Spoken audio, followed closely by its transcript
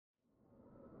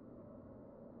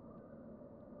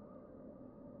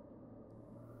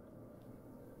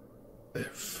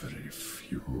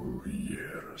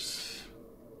years,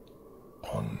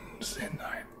 on the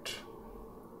night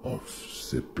of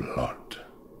the blood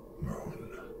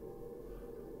moon,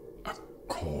 a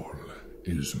call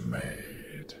is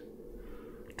made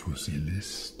to the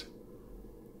list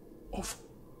of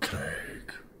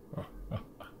Craig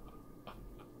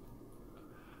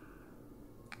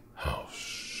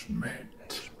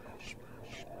Housemate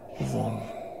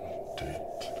Vanted.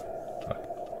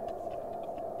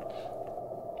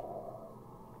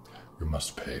 You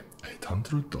must pay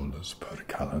 $800 per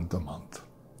calendar month.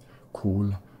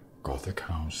 Cool Gothic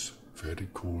house, very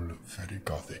cool, very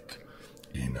Gothic,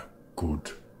 in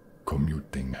good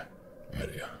commuting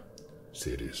area.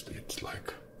 Seriously, it's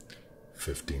like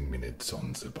 15 minutes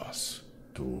on the bus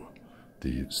to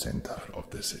the center of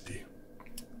the city.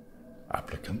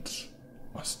 Applicants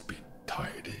must be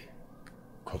tidy,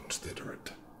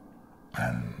 considerate,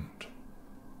 and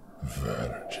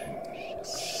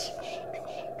virgins.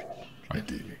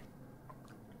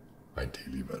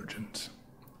 Ideally virgins.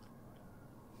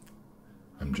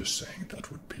 I'm just saying that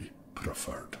would be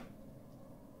preferred.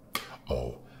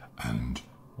 Oh, and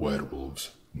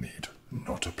werewolves need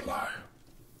not apply.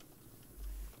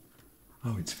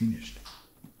 Oh, it's finished.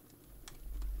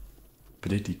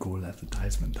 Pretty cool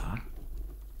advertisement, huh?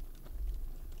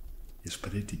 It's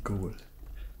pretty cool.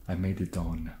 I made it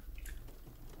on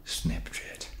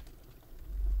Snapchat.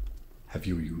 Have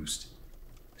you used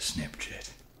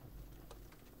Snapchat?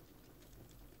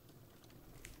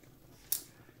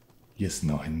 Yes,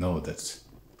 no, I know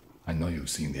you've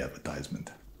seen the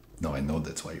advertisement. No, I know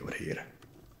that's why you're here.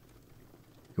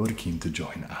 You're keen to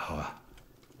join our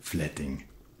flatting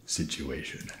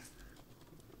situation.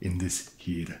 In this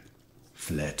here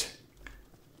flat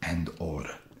and or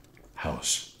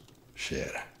house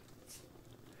share.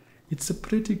 It's a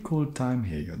pretty cool time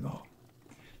here, you know.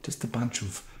 Just a bunch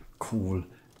of cool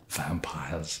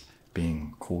vampires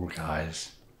being cool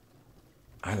guys.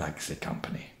 I like the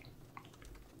company.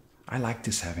 I like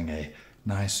this having a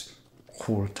nice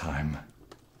cool time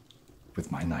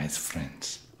with my nice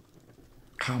friends.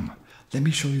 Come, let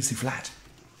me show you the flat.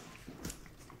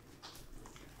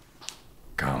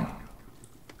 Come.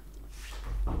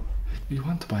 You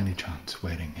want by any chance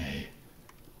wearing a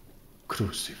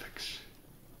crucifix?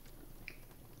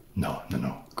 No,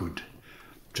 good.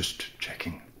 Just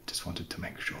checking. Just wanted to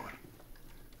make sure.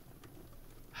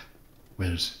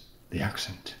 Where's the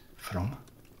accent from?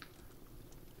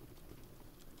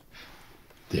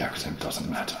 The accent doesn't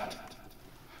matter.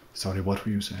 Sorry, what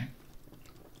were you saying?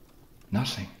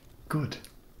 Nothing. Good.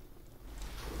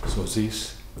 So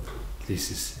this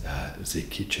is the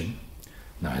kitchen.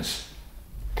 Nice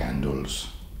candles,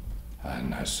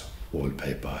 nice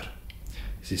wallpaper.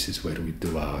 This is where we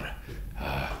do our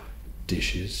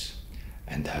dishes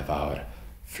and have our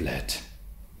flat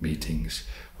meetings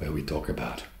where we talk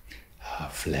about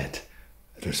flat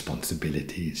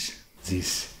responsibilities.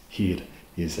 This here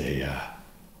is a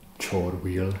chore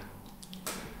wheel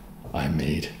I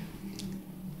made.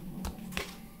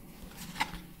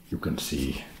 You can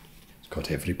see it's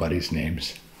got everybody's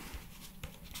names.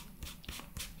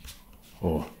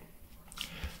 Oh,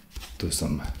 do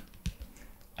some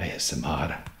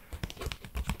ASMR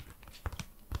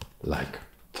like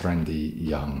trendy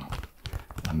young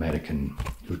American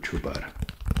YouTuber.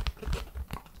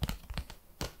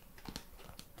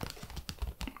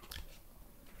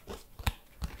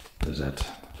 Does that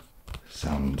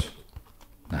sound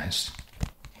nice?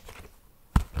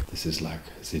 This is like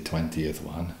the 20th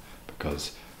one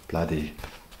because bloody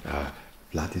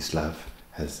Vladislav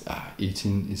has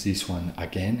eaten this one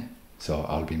again, so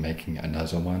I'll be making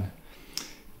another one.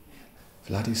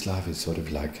 Vladislav is sort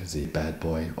of like the bad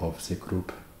boy of the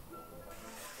group.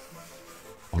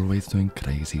 Always doing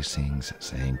crazy things,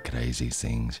 saying crazy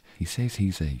things. He says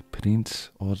he's a prince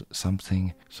or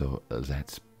something, so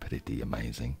that's pretty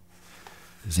amazing.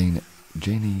 Then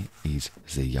Jenni is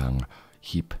the young,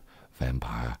 hip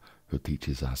vampire who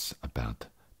teaches us about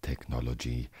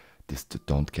technology. Just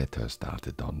don't get her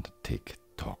started on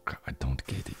TikTok. I don't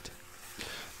get it.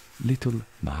 Little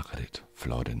Margaret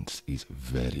Florence is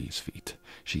very sweet.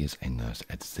 She is a nurse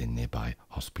at the nearby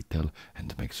hospital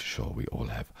and makes sure we all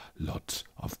have lots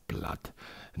of blood.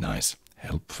 Nice,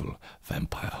 helpful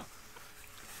vampire.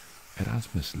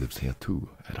 Erasmus lives here too.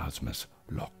 Erasmus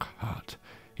Lockhart.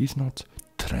 He's not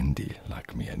trendy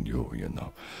like me and you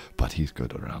know, but he's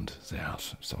good around the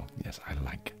house. So yes, I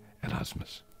like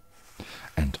Erasmus.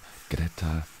 And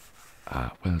Greta,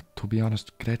 well, to be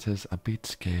honest, Greta's a bit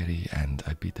scary and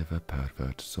a bit of a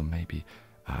pervert, so maybe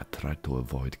try to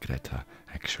avoid Greta,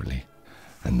 actually.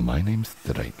 And my name's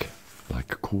Drake,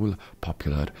 like a cool,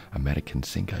 popular American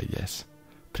singer, yes.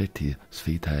 pretty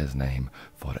sweet ass name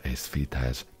for a sweet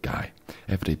ass guy.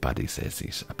 Everybody says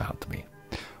this about me.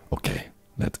 Okay,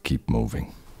 let's keep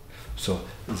moving. So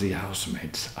the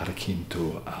housemates are keen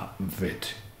to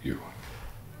vet you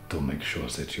to make sure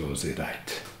that you're the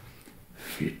right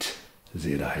fit,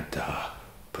 the right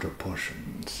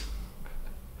proportions.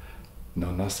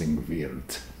 No, nothing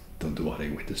weird. Don't worry,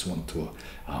 we just want to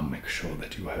make sure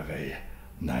that you have a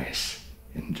nice,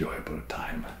 enjoyable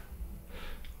time.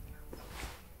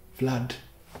 Vladislav.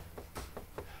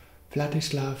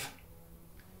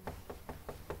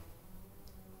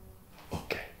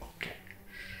 Okay.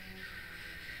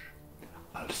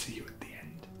 I'll see you at the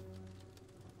end.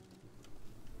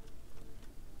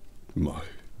 My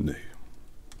name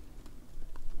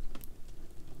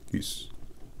is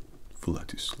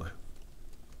Vladislav.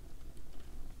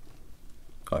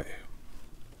 I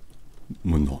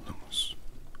am anonymous,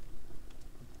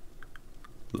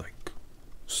 like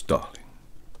Stalin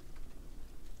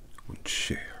and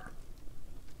Cher.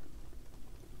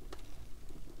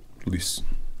 Listen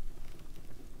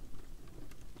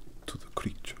to the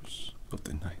creatures of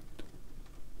the night.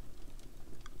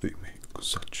 They make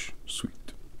such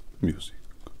sweet music.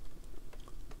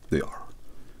 They are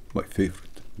my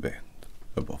favorite band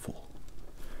above all.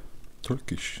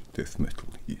 Turkish death metal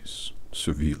is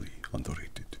severely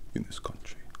underrated in this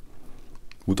country.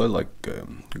 Would I like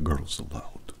Girls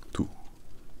Aloud too?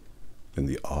 And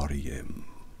the REM.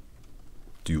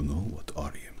 Do you know what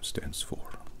REM stands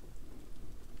for?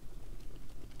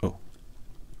 Oh.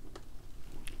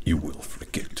 You will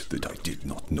forget that I did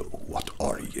not know what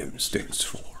REM stands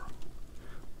for.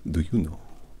 Do you know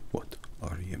what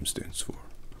REM stands for?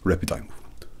 Rapid Eye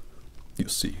Movement. You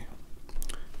see,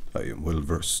 I am well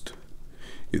versed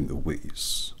in the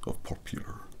ways of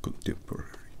popular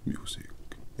contemporary music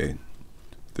and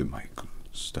the Michael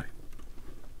style.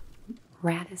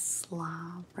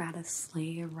 Radislav,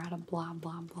 Radislav, Rada blah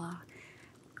blah blah.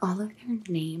 All of their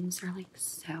names are like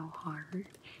so hard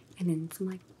and in some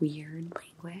like weird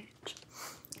language.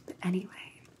 But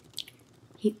anyway,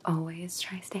 he always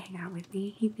tries to hang out with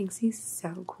me. He thinks he's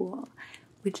so cool,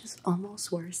 which is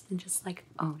almost worse than just like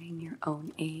owning your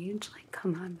own age. Like,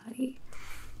 come on, buddy.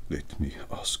 Let me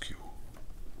ask you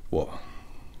one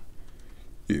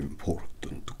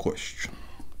important question.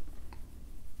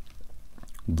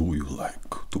 Do you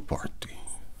like to party?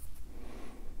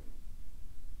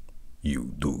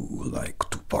 You do like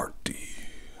to party.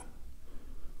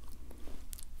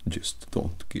 Just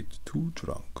don't get too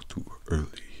drunk too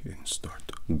early and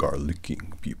start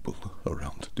garlicking people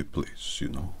around the place, you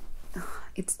know?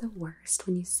 It's the worst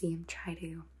when you see him try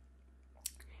to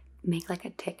make like a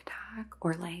TikTok,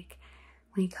 or like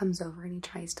when he comes over and he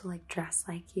tries to like dress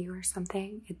like you or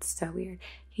something. It's so weird.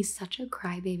 He's such a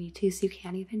crybaby too, so you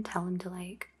can't even tell him to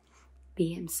like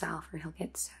be himself or he'll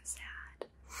get so sad.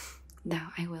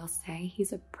 Though I will say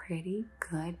he's a pretty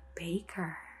good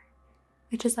baker,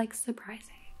 which is like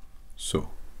surprising.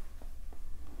 So,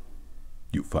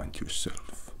 you find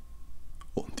yourself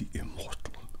on the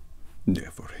immortal,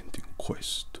 never-ending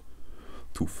quest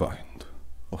to find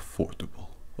affordable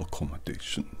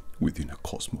accommodation within a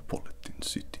cosmopolitan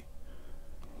city.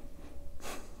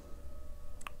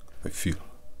 I feel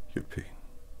your pain.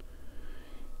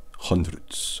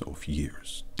 Hundreds of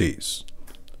years, days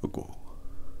ago,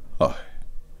 I,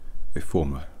 a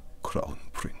former crown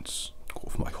prince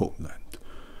of my homeland,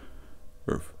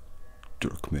 of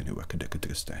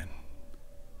Turkmenistan,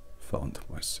 found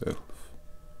myself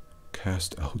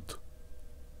cast out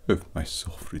of my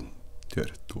sovereign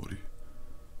territory,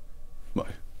 my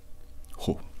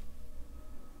home.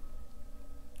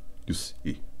 You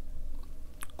see,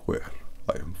 where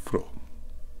I am from,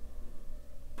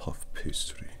 puff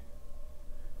pastry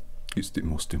is the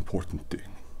most important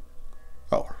thing,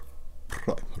 our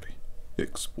primary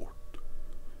export.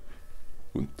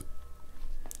 And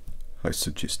I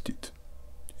suggested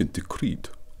and decreed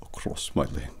across my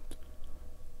land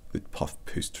that puff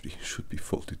pastry should be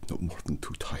folded no more than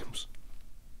 2 times.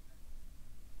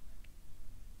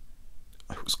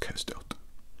 I was cast out.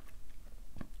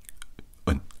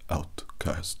 An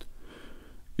outcast,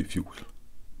 if you will.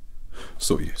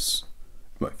 So yes,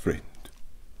 my friend,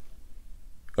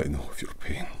 I know of your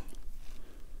pain,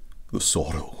 the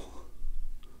sorrow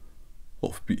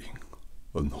of being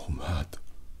a nomad,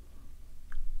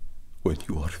 when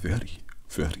you are very,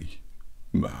 very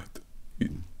mad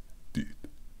indeed.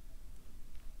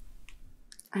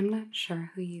 I'm not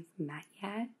sure who you've met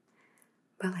yet,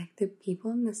 but like the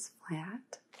people in this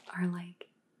flat are like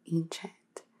ancient.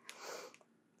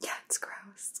 Yeah, it's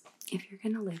gross. If you're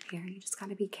gonna live here, you just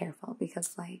gotta be careful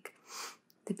because like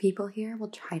the people here will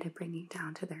try to bring you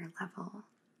down to their level.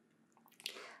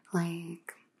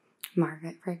 Like,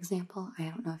 Margaret, for example, I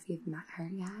don't know if you've met her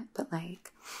yet, but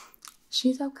like,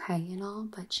 she's okay and all,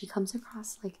 but she comes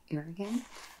across like arrogant,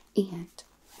 and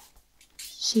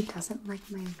she doesn't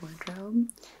like my wardrobe,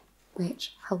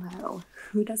 which, hello,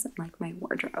 who doesn't like my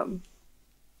wardrobe?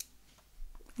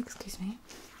 Excuse me.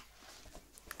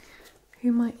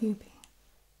 Who might you be?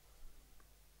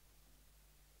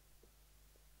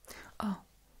 Oh,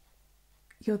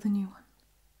 you're the new one.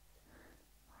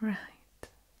 Right.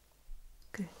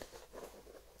 Good.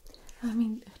 I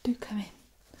mean, do come in.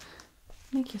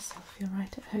 Make yourself feel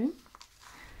right at home.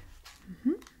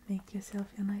 Make yourself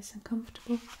feel nice and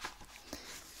comfortable.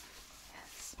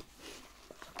 Yes.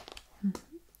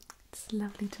 It's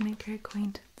lovely to make your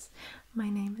acquaintance. My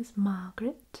name is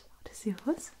Margaret. What is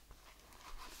yours?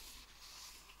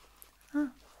 Ah,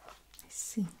 I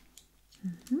see.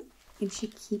 And she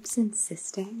keeps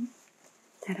insisting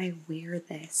that I wear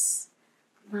this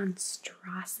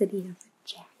monstrosity of a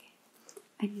jacket.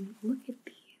 I mean, look at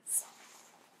these.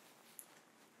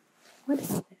 What is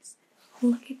this?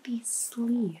 Look at these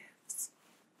sleeves.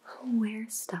 Who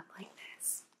wears stuff like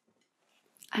this?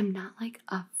 I'm not like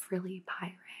a frilly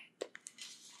pirate.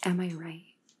 Am I right?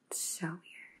 So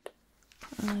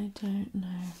weird. I don't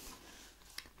know.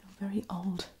 You're very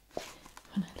old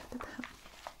when I look at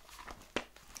that.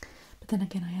 But then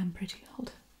again, I am pretty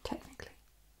old, technically.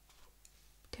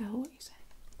 Girl, what you say?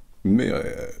 May I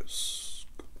ask?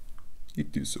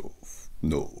 It is of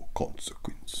no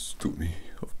consequence to me,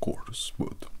 of course,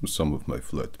 but some of my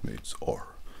flatmates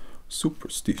are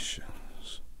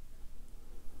superstitions.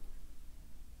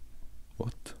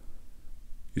 What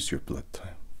is your blood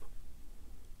type?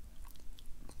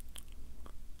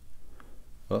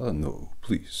 Ah, no,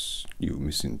 please, you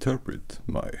misinterpret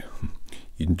my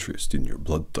interest in your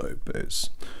blood type as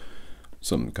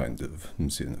some kind of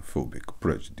xenophobic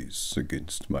prejudice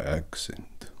against my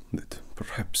accent, that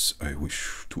perhaps I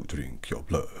wish to drink your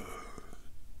blood.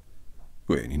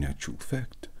 When in actual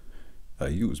fact, I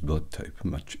use blood type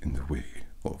much in the way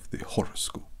of the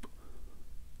horoscope.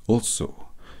 Also,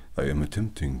 I am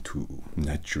attempting to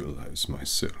naturalize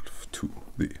myself to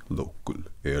the local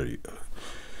area.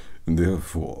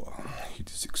 Therefore,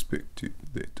 it is expected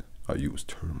that I use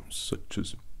terms such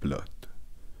as blood,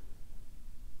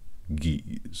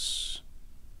 geese,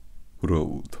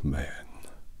 road man.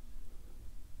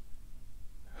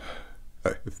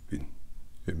 I have been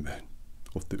a man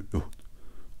of the road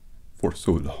for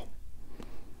so long.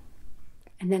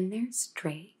 And then there's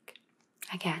Drake.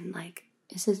 Again, like,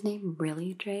 is his name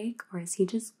really Drake, or is he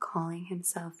just calling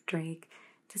himself Drake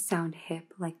to sound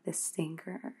hip like the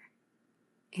singer?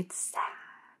 It's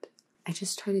sad. I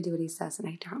just try to do what he says and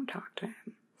I don't talk to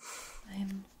him. I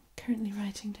am currently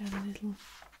writing down a little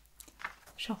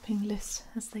shopping list,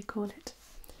 as they call it.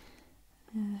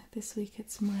 This week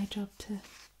it's my job to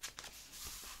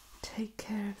take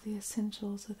care of the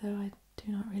essentials, although I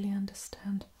do not really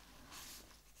understand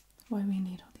why we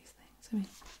need all these things. I mean,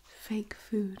 fake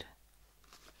food.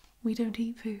 We don't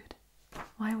eat food.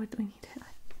 Why would we need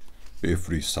it?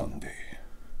 Every Sunday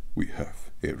we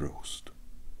have a roast.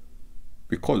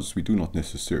 Because we do not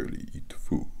necessarily eat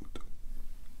food.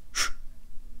 Shh.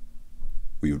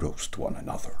 We roast one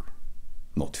another.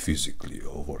 Not physically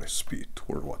over a spit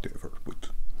or whatever, but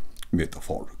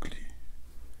metaphorically.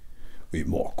 We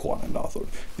mock one another.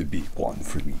 The big one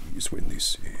for me is when they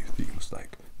say things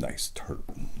like nice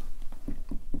turn.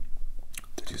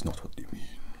 That is not what they mean.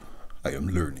 I am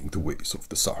learning the ways of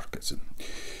the sarcasm.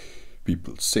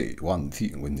 People say one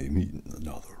thing when they mean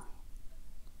another.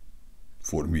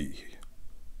 For me,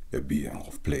 a being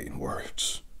of plain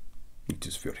words, it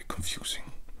is very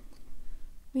confusing.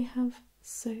 We have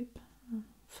soap.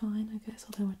 Fine, I guess,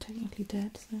 although we're technically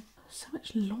dead, so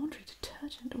much laundry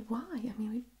detergent. Why? I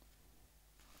mean,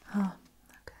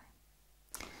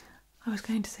 okay. I was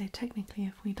going to say, technically,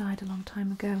 if we died a long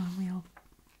time ago and we all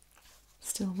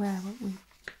still wear what we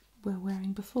were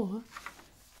wearing before,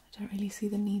 I don't really see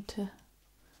the need to,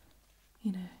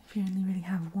 you know, if you only really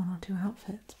have one or two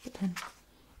outfits, but then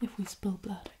if we spill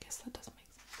blood, I guess that doesn't make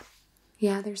sense.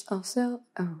 Yeah, there's also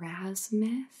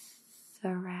Erasmus.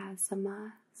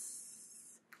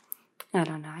 I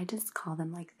don't know, I just call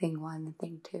them like thing 1 and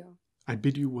thing 2. I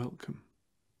bid you welcome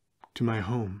to my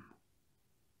home,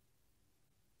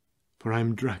 for I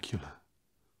am Dracula,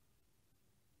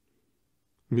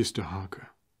 Mr.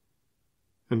 Harker,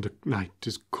 and the night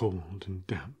is cold and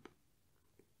damp.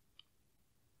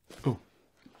 Oh,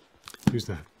 who's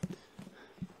that?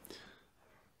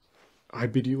 I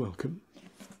bid you welcome.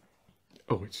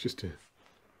 Oh, it's just a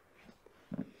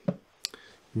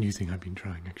new thing I've been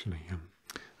trying, actually.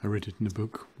 I read it in a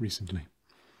book recently.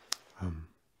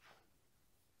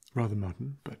 Rather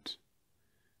modern, but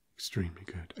extremely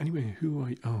good. Anyway, who are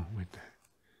you? Oh, wait there.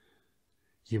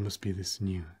 You must be this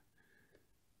new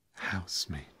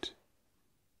housemate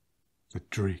that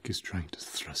Drake is trying to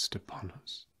thrust upon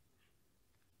us.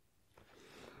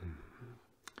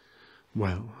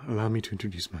 Well, allow me to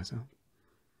introduce myself.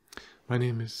 My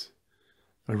name is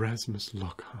Erasmus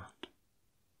Lockhart.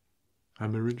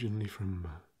 I'm originally from,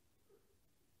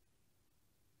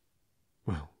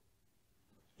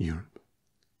 Europe.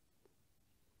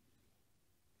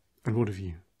 And what of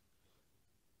you?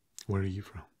 Where are you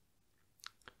from?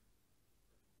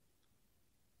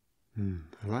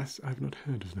 Alas, I've not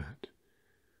heard of that.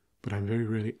 But I'm very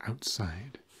rarely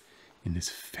outside in this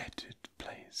fetid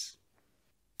place.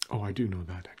 Oh, I do know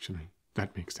that, actually.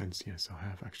 That makes sense, yes. I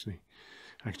have actually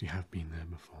have been there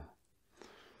before.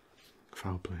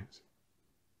 Foul place.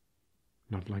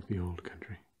 Not like the old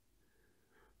country.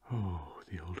 Oh,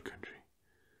 the old country.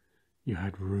 You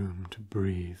had room to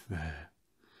breathe there.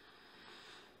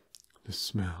 The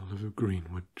smell of the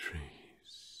greenwood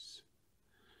trees.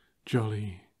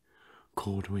 Jolly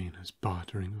cordwainers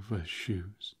bartering for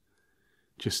shoes,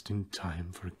 just in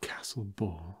time for a castle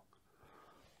ball.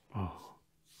 Oh,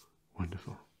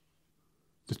 wonderful.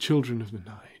 The children of the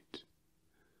night.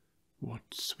 What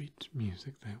sweet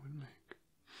music they would make.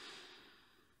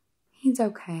 He's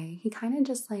okay. He kind of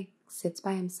just like sits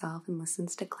by himself and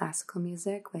listens to classical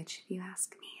music, which, if you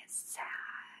ask me, is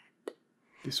sad.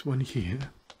 This one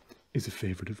here is a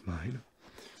favourite of mine.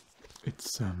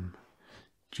 It's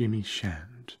Jimmy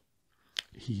Shand.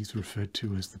 He's referred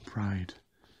to as the pride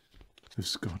of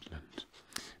Scotland.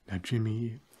 Now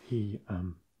Jimmy, he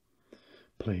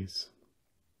plays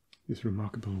this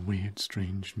remarkable, weird,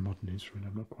 strange modern instrument.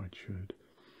 I'm not quite sure,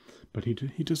 but he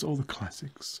does all the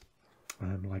classics,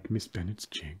 like Miss Bennet's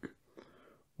Jig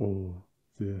or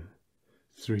the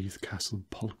Three's Castle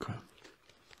Polka.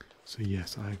 So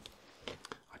yes, I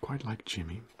quite like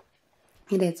Jimmy.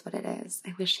 It is what it is.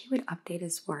 I wish he would update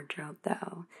his wardrobe,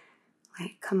 though.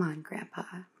 Like, come on, Grandpa.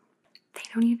 They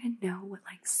don't even know what,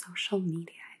 like, social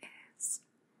media is.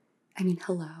 I mean,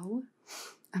 hello?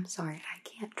 I'm sorry, I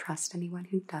can't trust anyone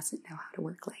who doesn't know how to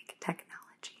work, like,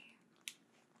 technology.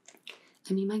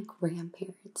 I mean, my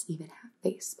grandparents even have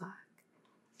Facebook.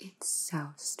 It's so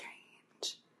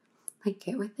strange. Like,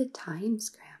 get with the times,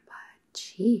 Grandpa.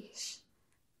 Jeez.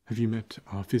 Have you met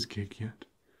our fizz cake yet?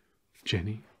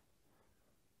 Jenni?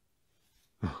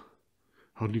 Oh,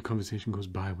 hardly conversation goes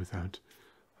by without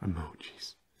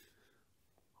emojis.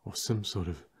 Or some sort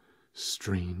of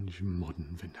strange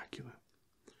modern vernacular.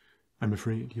 I'm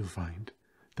afraid you'll find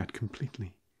that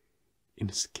completely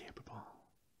inescapable.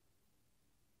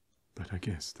 But I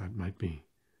guess that might be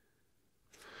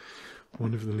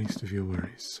one of the least of your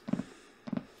worries.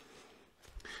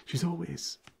 She's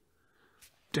always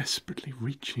desperately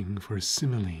reaching for a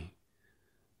simile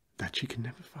that she can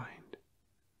never find.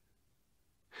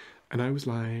 And I was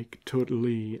like,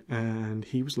 totally, and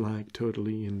he was like,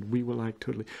 totally, and we were like,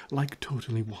 totally. Like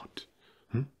totally what?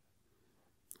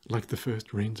 Like the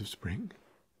first rains of spring?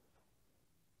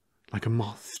 Like a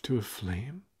moth to a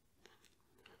flame?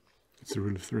 It's the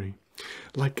rule of three.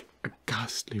 Like a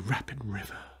ghastly rapid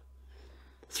river.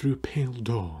 Through a pale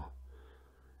door,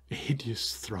 a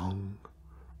hideous throng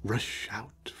rush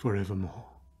out forevermore.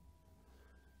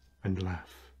 And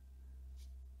laugh,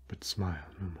 but smile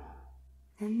no more.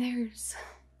 Then there's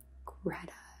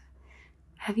Greta.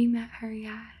 Have you met her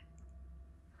yet?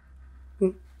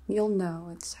 You'll know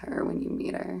it's her when you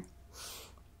meet her.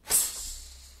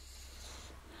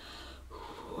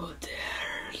 Who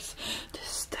dares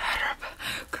disturb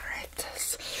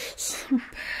Greta's slumber?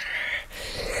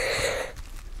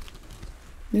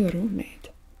 New roommate.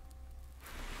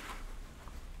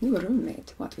 New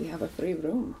roommate? What, we have a free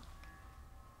room?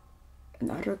 An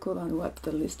article on what?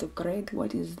 The list of Craig?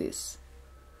 What is this?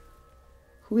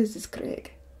 Who is this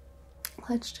Craig?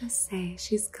 Let's just say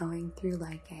she's going through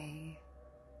like a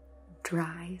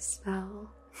dry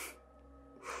spell.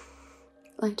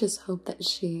 I just hope that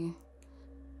she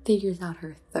figures out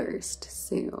her thirst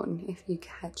soon, if you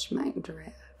catch my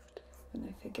drift. When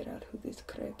I figure out who this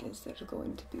Craig is, there's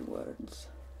going to be words.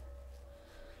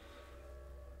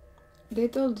 They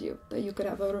told you that you could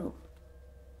have a room.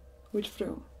 Which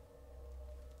room?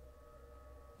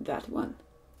 That one.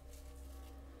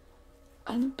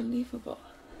 Unbelievable.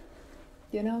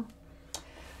 You know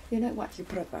what you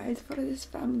provide for this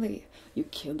family. You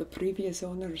kill the previous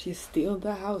owners, you steal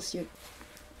the house, you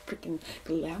freaking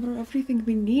glamour everything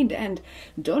we need and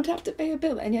don't have to pay a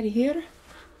bill. And yet here,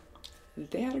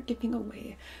 they are giving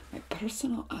away my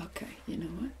personal... Okay, you know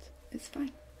what? It's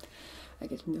fine. I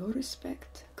get no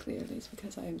respect. Clearly it's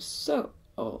because I am so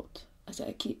old as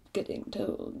I keep getting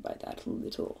told by that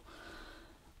little.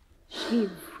 She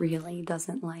really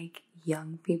doesn't like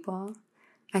young people.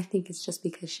 I think it's just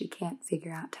because she can't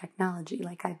figure out technology,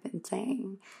 like I've been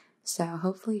saying. So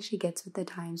hopefully she gets with the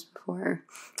times before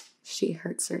she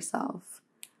hurts herself.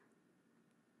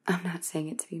 I'm not saying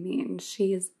it to be mean.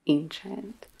 She is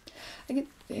ancient. I get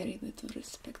very little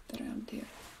respect around here.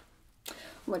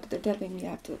 What, they're telling me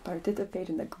I have to participate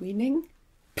in the cleaning?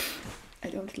 I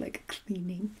don't like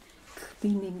cleaning.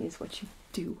 Cleaning is what you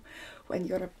do when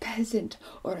you're a peasant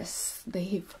or a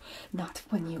slave, not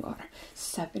when you are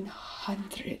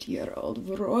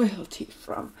 700-year-old royalty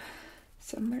from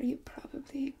somewhere you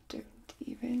probably don't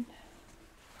even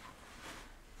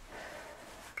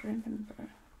remember.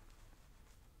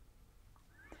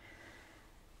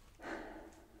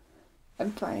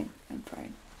 I'm fine.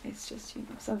 It's just,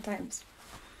 sometimes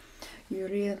you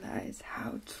realize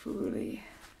how truly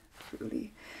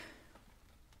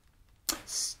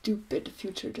stupid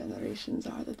future generations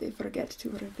are, that they forget to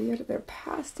revere their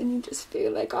past, and you just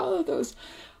feel like all of those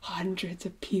hundreds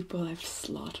of people I've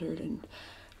slaughtered and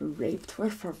raped were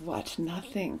for what?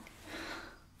 Nothing.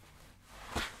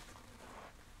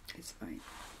 It's fine.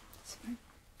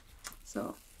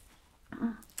 So,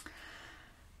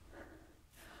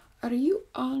 are you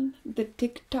on the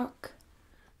TikTok?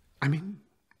 I mean,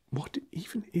 what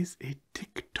even is a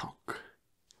TikTok?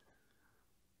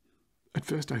 At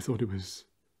first I thought it was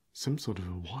some sort of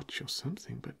a watch or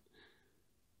something, but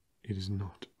it is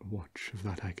not a watch, of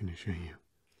that I can assure you.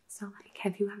 So, like,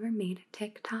 have you ever made a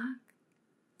TikTok?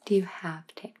 Do you have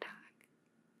TikTok?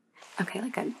 Okay,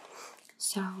 like, good.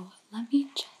 So, let me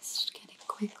just get a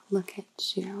quick look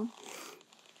at you.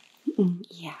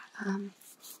 Yeah,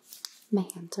 my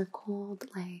hands are cold.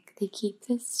 Like, they keep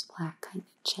this flat kind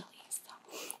of chilly, so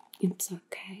it's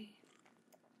okay.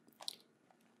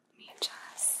 Let me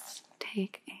just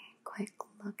take a quick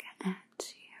look at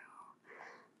you.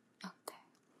 Okay.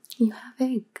 You have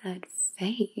a good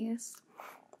face.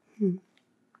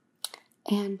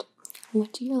 And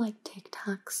what do your, like,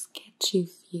 TikToks get you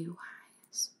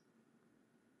view-wise?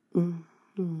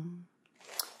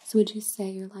 So would you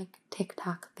say you're, like,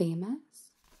 TikTok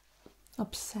famous?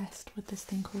 Obsessed with this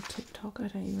thing called TikTok. I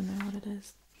don't even know what it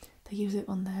is. They use it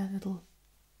on their little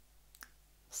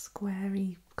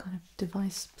squarey kind of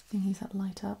device thingies that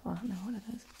light up. I don't know what it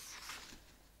is.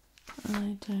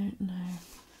 I don't know.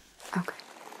 Okay.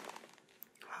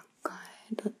 Well,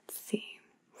 good. Let's see.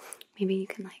 Maybe you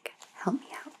can, like, help me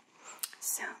out.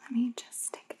 So let me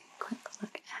just take a quick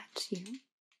look at you.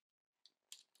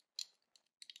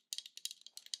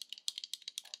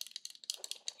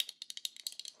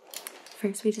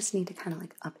 First, we just need to kind of,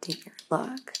 like, update your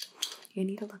look. You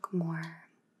need to look more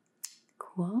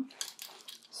cool.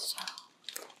 So,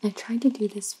 I tried to do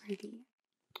this for the...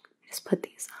 Just put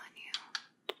these on you.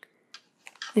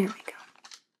 There we go.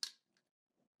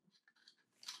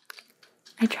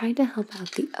 I tried to help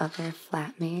out the other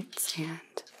flatmates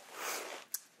and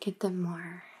get them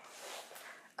more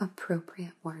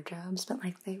appropriate wardrobes, but,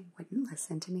 like, they wouldn't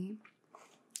listen to me.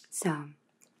 So,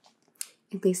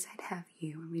 at least I'd have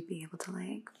you and we'd be able to,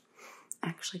 like,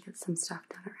 actually get some stuff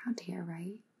done around here,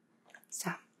 right?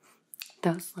 So,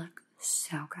 those look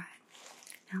so good.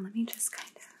 Now let me just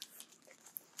kind of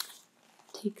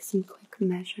take some quick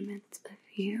measurements of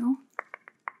you.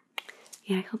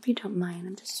 Yeah, I hope you don't mind.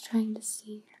 I'm just trying to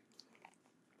see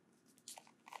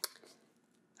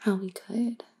how we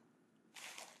could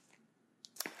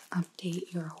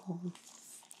update your whole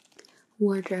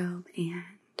wardrobe and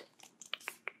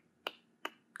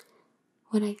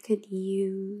what I could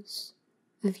use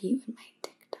of you in my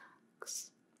TikToks.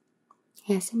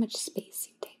 Yeah, see how much space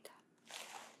you take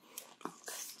up. Okay.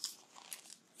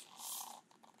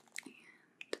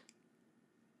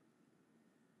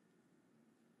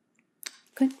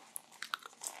 And good.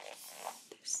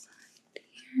 This side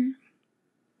here.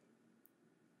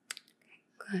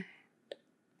 Okay, good.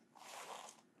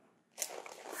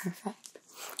 Perfect.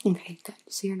 Okay, good.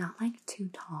 So you're not, like, too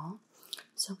tall.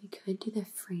 So we could do the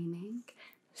framing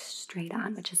straight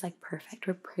on, which is, like, perfect.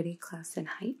 We're pretty close in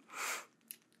height.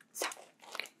 So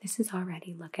this is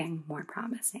already looking more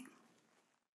promising.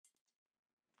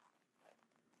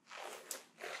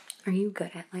 Are you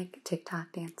good at, like,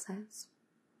 TikTok dances?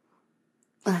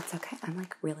 Well, that's okay. I'm,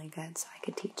 like, really good, so I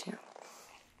could teach you.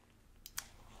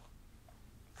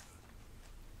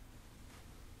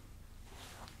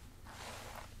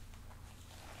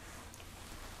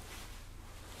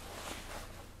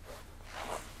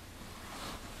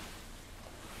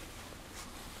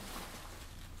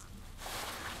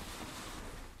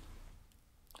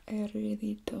 I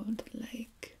really don't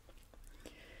like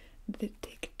the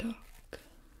TikTok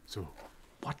So,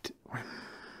 what?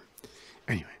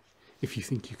 Anyway, if you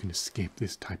think you can escape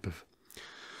this type of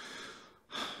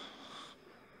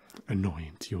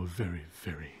annoyance, you're very,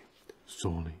 very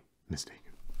sorely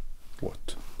mistaken.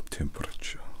 What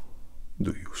temperature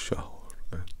do you shower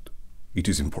at? It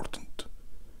is important.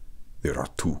 There are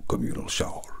 2 communal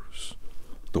showers.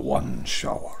 The one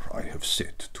shower I have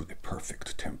set to the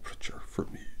perfect temperature for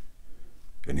me,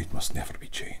 and it must never be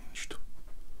changed.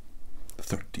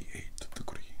 38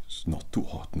 degrees, not too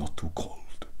hot, not too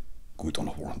cold. Good on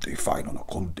a warm day, fine on a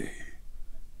cold day.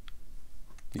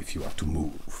 If you are to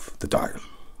move the dial,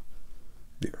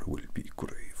 there will be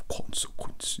grave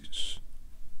consequences.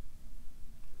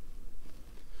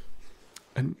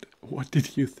 And what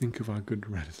did you think of our good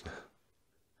Radislav?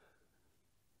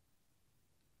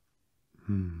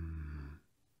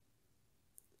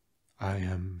 I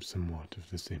am somewhat of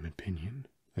the same opinion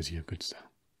as your good self.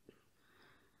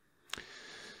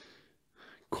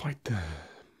 Quite the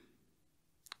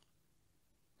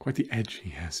edge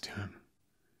he has to him.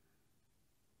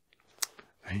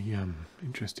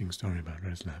 Interesting story about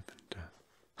Radislav, and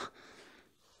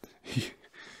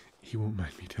he won't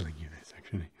mind me telling you this.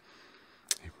 Actually,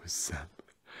 it was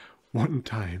one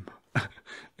time,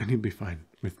 and he'll be fine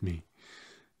with me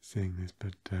saying this,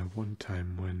 but one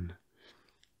time when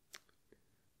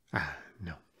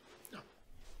no.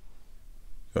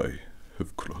 I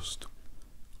have crossed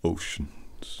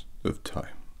oceans of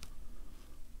time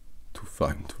to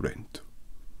find rent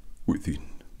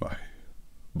within my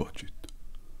budget,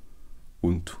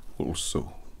 and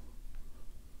also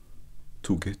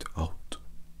to get out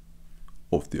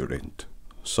of the rent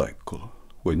cycle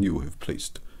when you have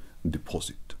placed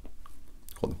deposit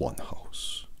on one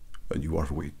house and you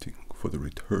are waiting for the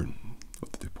return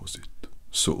of the deposit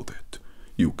so that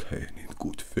you can in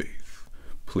good faith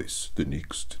place the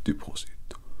next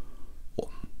deposit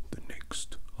on the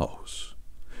next house.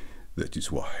 That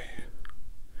is why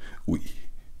we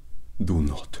do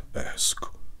not ask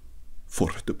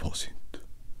for a deposit.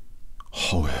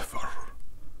 However,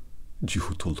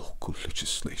 due to local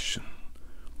legislation,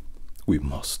 we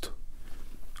must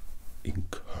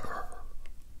incur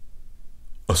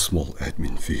a small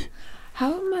admin fee.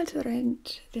 How much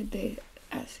rent did they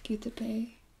ask you to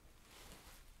pay?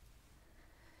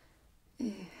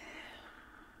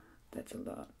 That's a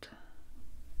lot.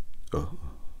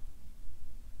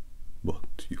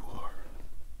 But you are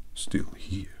still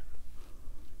here.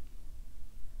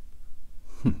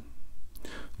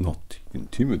 Not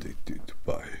intimidated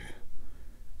by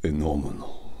a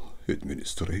nominal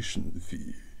administration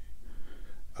fee.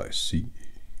 I see.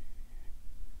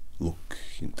 Look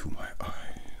into my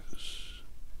eyes.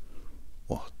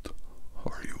 What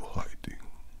are you hiding?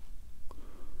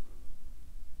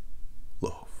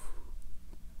 Love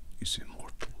is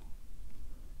immortal,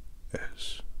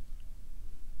 as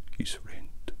is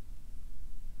rent.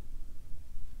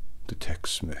 The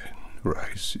taxman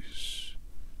rises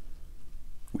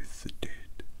with the dead.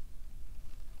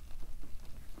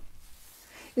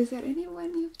 Is there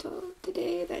anyone you've told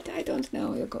today that I don't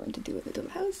know you're going to do a little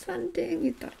house hunting?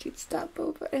 You thought you'd stop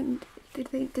over, and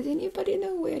did anybody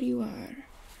know where you are?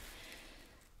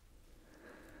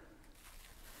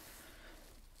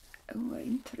 Oh,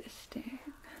 interesting.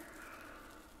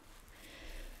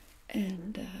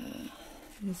 And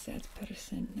is that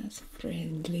person as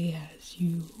friendly as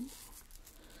you?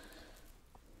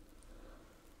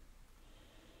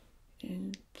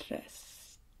 Interesting.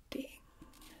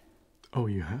 Oh,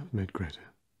 you have met Greta.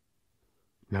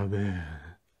 Now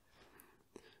there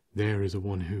is a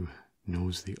one who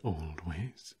knows the old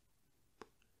ways.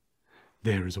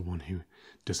 There is a one who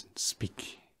doesn't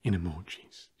speak in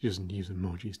emojis. She doesn't use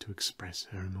emojis to express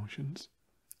her emotions.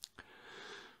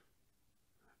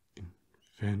 In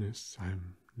fairness,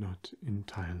 I'm not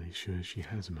entirely sure she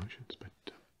has emotions, but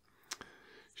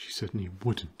she certainly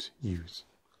wouldn't use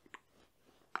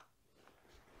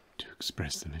to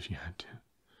express them if she had to.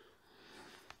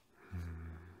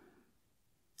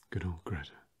 Good old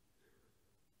Greta.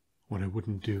 What I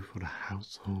wouldn't do for a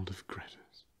household of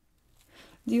Gretas.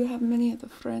 Do you have many other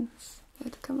friends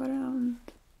that come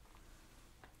around?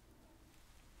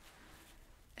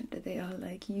 And are they all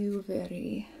like you,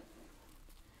 very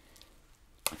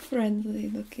friendly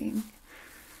looking?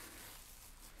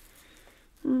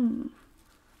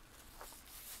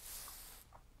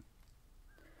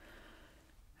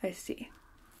 I see.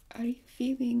 Are you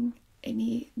feeling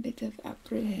any bit of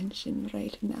apprehension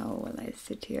right now while I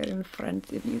sit here in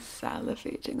front of you,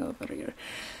 salivating over your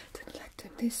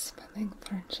delectably smelling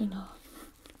version of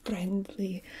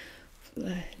friendly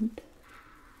blood?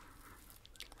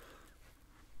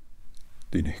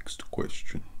 The next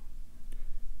question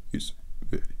is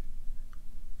very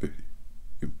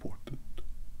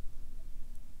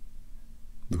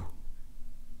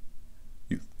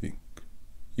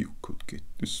get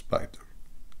the spider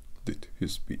that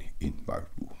has been in my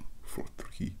room for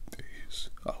 3 days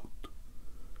out.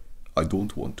 I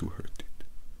don't want to hurt it,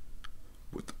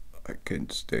 but I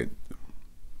can't stand them.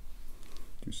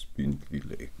 The spindly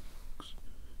legs.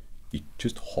 It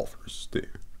just hovers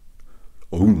there,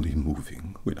 only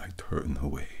moving when I turn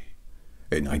away.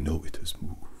 And I know it has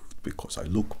moved because I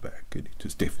look back and it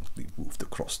has definitely moved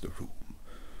across the room.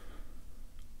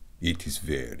 It is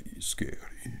very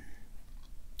scary.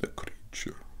 A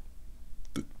creature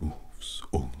that moves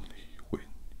only when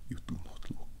you do not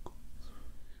look.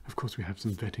 Of course, we have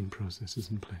some vetting processes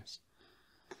in place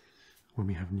when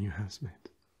we have a new housemate.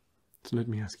 So let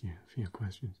me ask you a few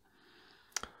questions.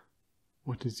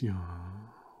 What is your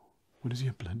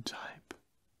blood type?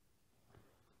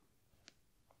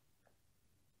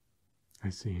 I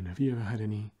see. And have you ever had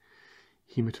any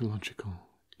hematological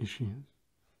issues?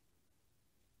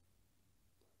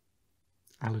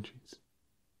 Allergies?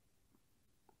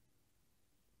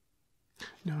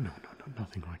 No,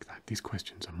 nothing like that. These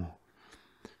questions are more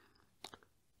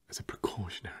as a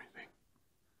precautionary thing.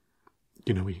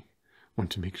 You know, we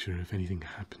want to make sure if anything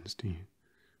happens to you,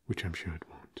 which I'm sure it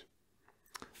won't,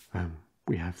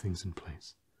 we have things in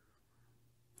place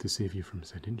to save you from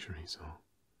said injuries or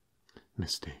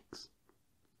mistakes.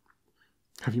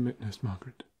 Have you met Nurse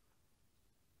Margaret?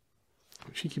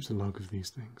 She keeps a log of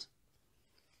these things.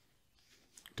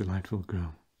 Delightful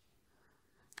girl.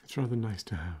 It's rather nice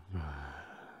to have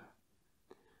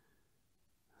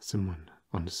someone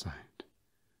on the side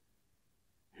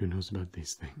who knows about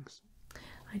these things.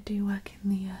 I do work in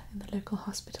the local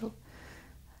hospital.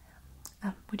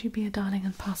 Would you be a darling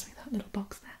and pass me that little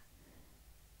box there?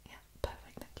 Yeah,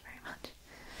 perfect. Thank you very much.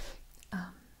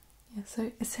 Yeah.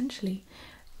 So essentially,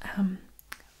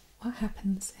 what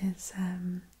happens is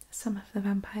some of the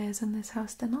vampires in this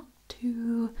house, they're not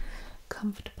too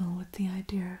comfortable with the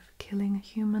idea of killing a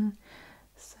human,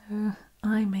 so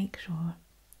I make sure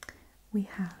we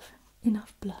have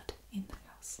enough blood in the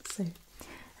house. So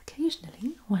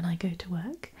occasionally when I go to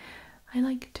work, I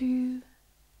like to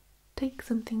take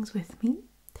some things with me,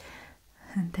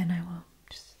 and then I will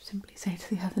just simply say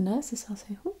to the other nurses, I'll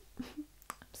say, oh,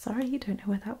 I'm sorry, you don't know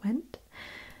where that went.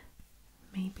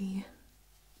 Maybe,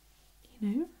 you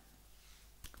know,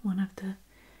 one of the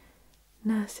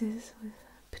nurses was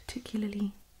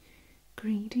particularly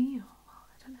greedy, or well,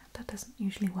 I don't know, that doesn't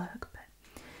usually work,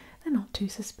 but they're not too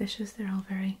suspicious. They're all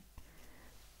very,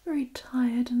 very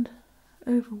tired and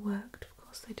overworked. Of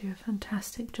course they do a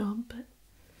fantastic job, but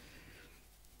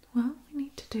well, we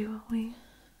need to do what we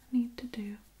need to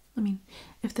do. I mean,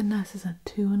 if the nurses are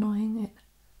too annoying, it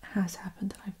has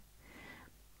happened that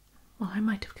I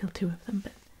might have killed 2 of them,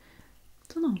 but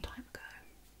it's a long time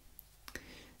ago.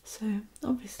 So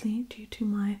obviously, due to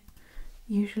my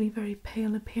usually very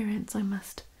pale appearance, I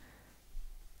must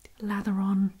lather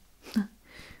on, you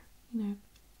know,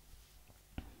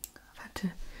 I've had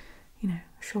to, you know,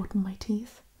 shorten my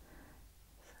teeth.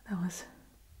 So that was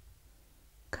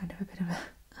kind of a bit of a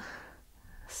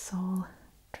soul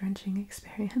drenching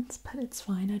experience, but it's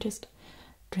fine. I just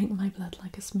drink my blood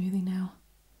like a smoothie now.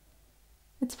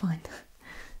 It's fine.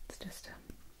 It's just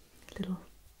a little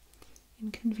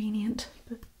inconvenient,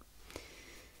 but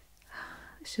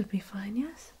it should be fine,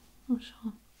 yes? I'm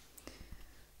sure.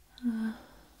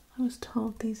 I was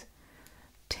told these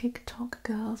TikTok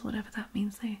girls, whatever that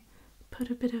means, they put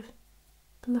a bit of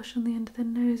blush on the end of their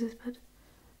noses, but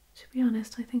to be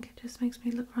honest, I think it just makes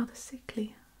me look rather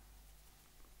sickly.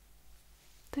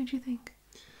 Don't you think?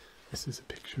 This is a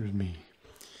picture of me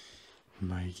in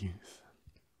my youth.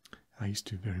 I used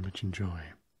to very much enjoy.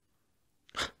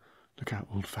 Look how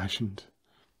old-fashioned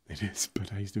it is,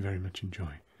 but I used to very much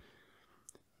enjoy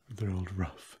the old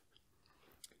rough.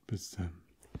 But this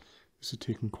was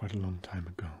taken quite a long time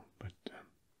ago, but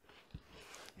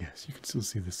yes, you can still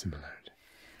see the similarity.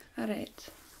 Alright,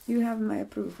 you have my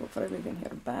approval for everything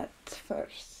here, but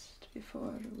first,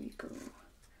 before we go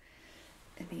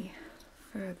any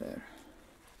further,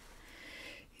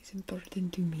 it's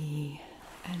important to me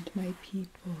and my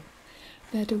people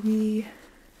that we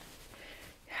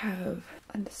have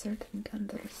a certain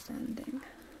understanding.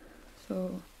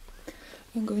 So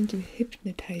I'm going to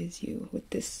hypnotize you with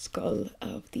the skull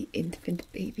of the infant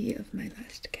baby of my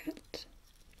last cat.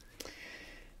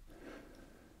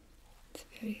 It's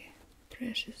very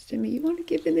precious to me. You want to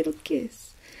give a little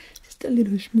kiss? Just a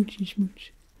little smoochy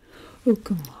smooch. Oh,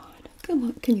 come on. Come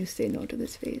on. Can you say no to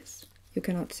this face? You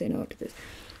cannot say no to this.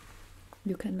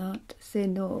 You cannot say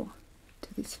no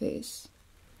to this face.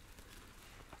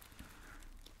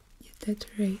 Yeah, that's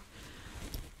right.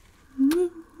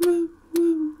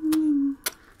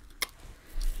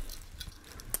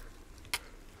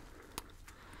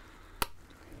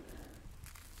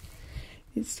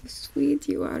 It's so sweet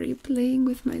you are. You're playing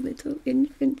with my little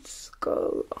infant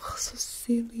skull. Oh, so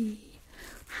silly.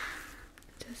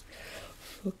 Just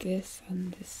focus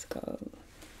on the skull.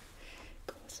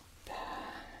 Goes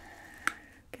back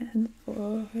and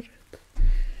forth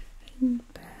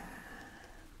and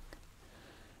back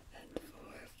and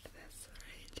forth. That's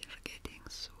right. You're getting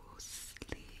so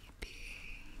sleepy.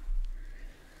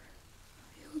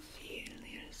 You'll feel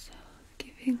yourself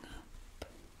giving up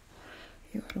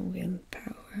your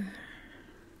willpower.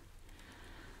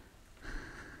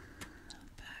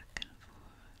 Back and forth.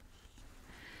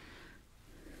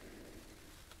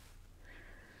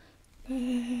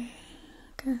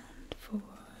 Back and forth.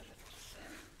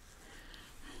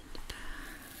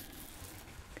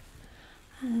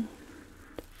 And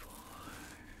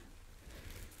forth.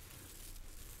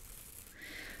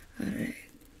 Alright,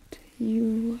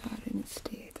 you are in a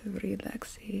state of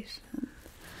relaxation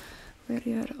where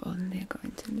you're only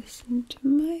going to listen to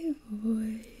my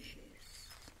voice.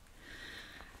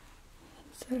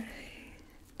 That's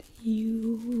right,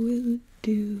 you will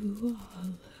do all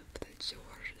of the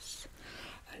chores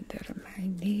under my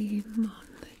name on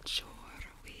the chore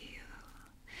wheel.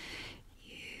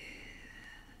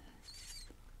 Yes.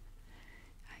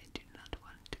 I do not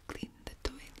want to clean the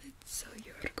toilets, so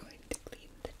you're going to clean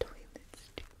the toilets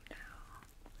too now.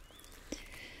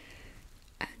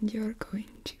 And you're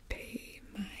going to pay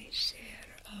my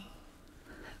share of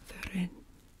the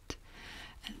rent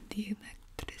and the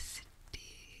electricity.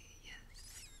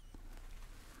 Yes.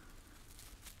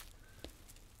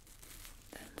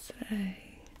 That's right.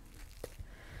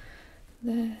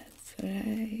 That's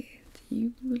right.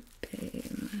 You will pay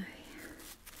my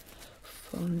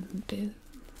phone bill.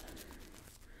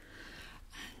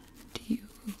 And you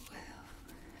will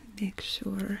make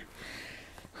sure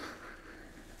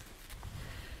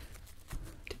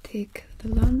to take the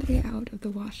laundry out of the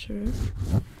washer,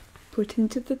 put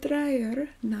into the dryer,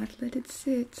 not let it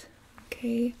sit.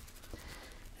 Okay?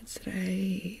 That's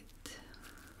right.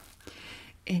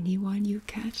 Anyone you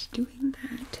catch doing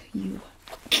that, you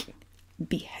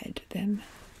behead them.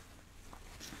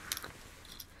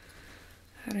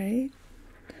 Alright?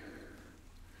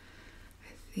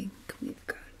 I think we've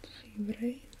got you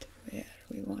right where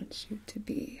we want you to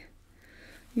be.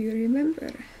 You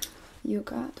remember,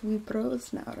 we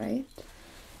bros now, right?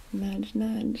 Nudge,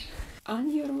 nudge. On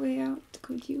your way out,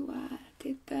 could you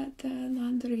take that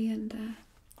laundry and,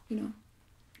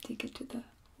 take it to the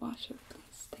washer,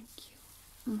 please? Thank you.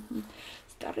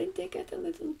 Starting to get a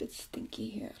little bit stinky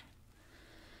here.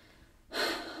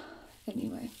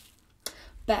 Anyway,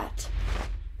 bat.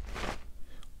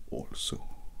 Also,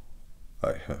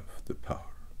 I have the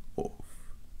power of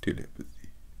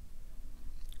telepathy.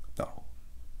 Now,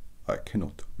 I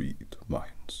cannot read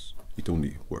minds. It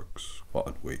only works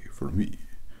one way for me.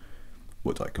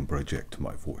 But I can project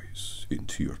my voice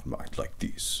into your mind like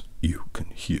this. You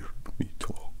can hear me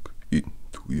talk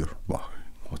into your mind.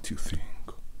 What you think?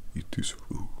 It is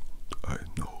rude, I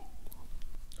know.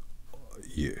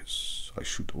 Yes, I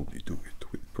should only do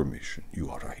it with permission. You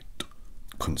are right.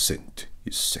 Consent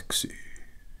is sexy.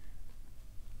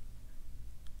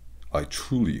 I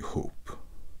truly hope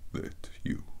that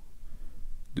you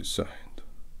decide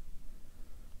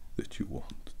that you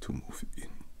want to move in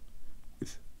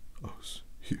with us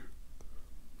here.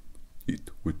 It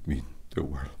would mean the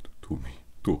world to me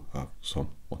to have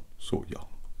someone so young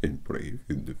and brave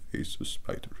in the face of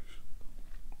spiders.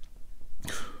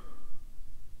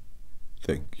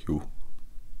 Thank you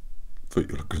for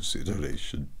your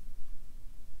consideration.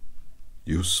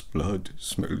 Your blood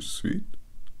smells sweet.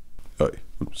 I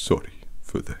am sorry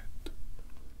for that.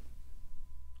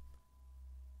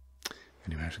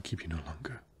 Anyway, I shall keep you no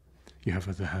longer. You have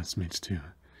other housemates to,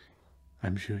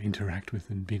 I'm sure, interact with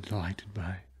and be delighted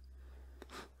by.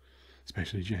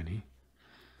 Especially Jenni.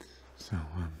 So,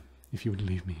 if you would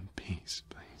leave me in peace,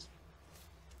 please.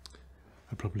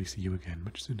 I'll probably see you again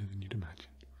much sooner than you'd imagine.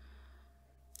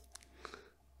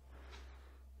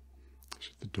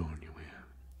 Shut the door on your way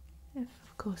out. If,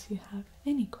 of course, you have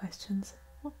any questions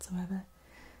whatsoever,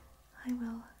 I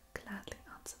will gladly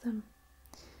answer them.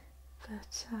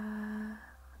 But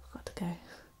I've got to go,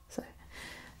 so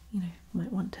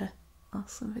might want to ask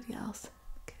somebody else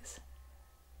because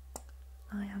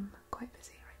I am quite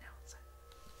busy right now. So,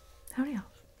 howdy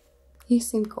else. You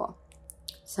seem cool,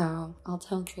 so I'll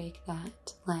tell Drake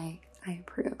that I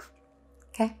approve.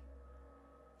 Okay.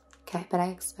 Okay, but I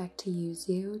expect to use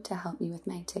you to help me with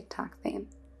my TikTok fame.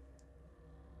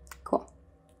 Cool.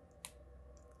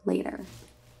 Later.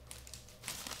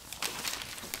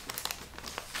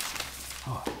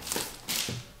 Oh,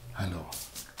 hello.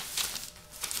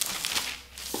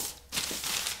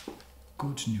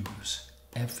 good news.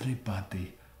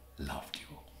 Everybody loved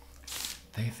you.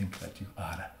 They think that you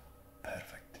are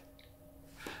perfect.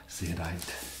 The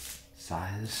right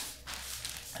size,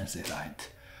 the right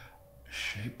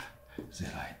shape,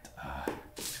 the right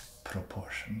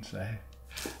proportions,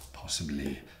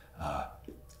 possibly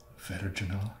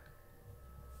virginal.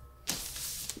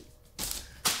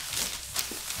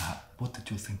 What did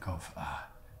you think of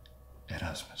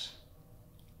Erasmus?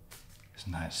 He's a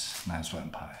nice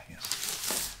vampire, yes.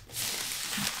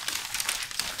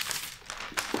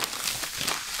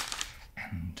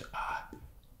 And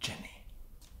Jenni,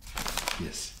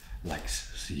 yes,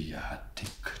 likes the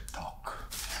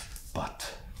TikTok,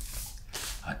 but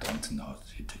I don't know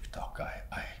the TikTok.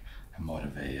 I am more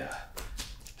of a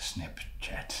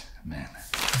Snapchat man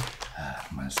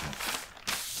myself.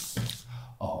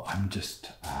 Oh, I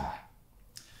just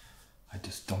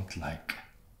don't like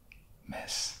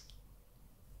mess.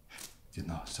 You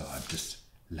know, so I'm just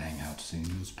laying out the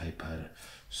newspaper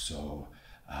so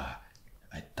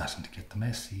it doesn't get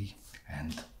messy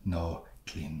and no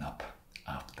clean up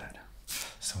after.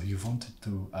 So you wanted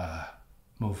to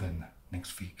move in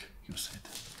next week, you said.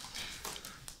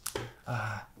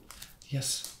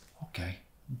 Yes, okay.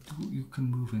 You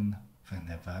can move in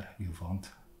whenever you want,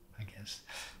 I guess.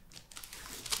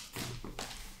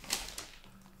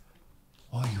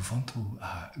 Oh, you want to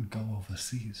go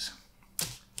overseas?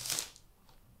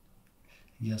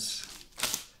 Yes.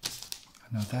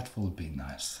 No, that will be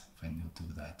nice when you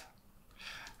do that.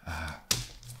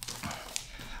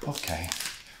 Okay.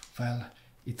 Well,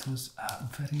 it was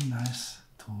very nice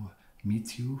to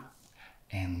meet you,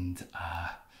 and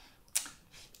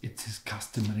it is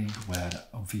customary where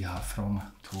we are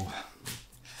from to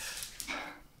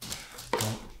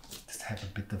just have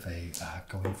a bit of a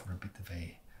going for a bit of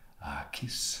a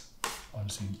kiss on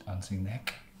the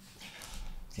neck.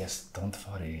 Yes, don't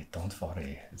worry.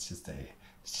 It's just a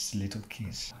little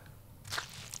kiss.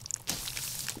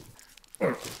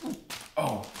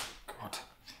 Oh God,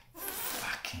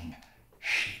 fucking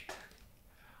shit!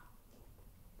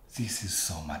 This is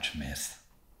so much mess.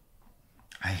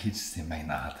 I hit the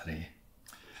main artery.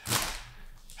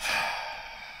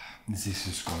 This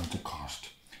is going to cost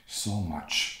so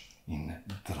much in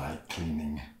dry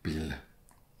cleaning bill.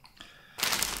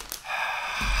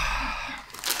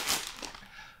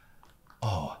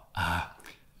 Oh,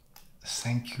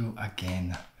 thank you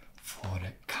again for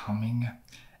coming,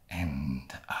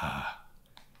 and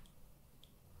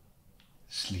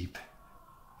sleep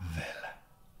well.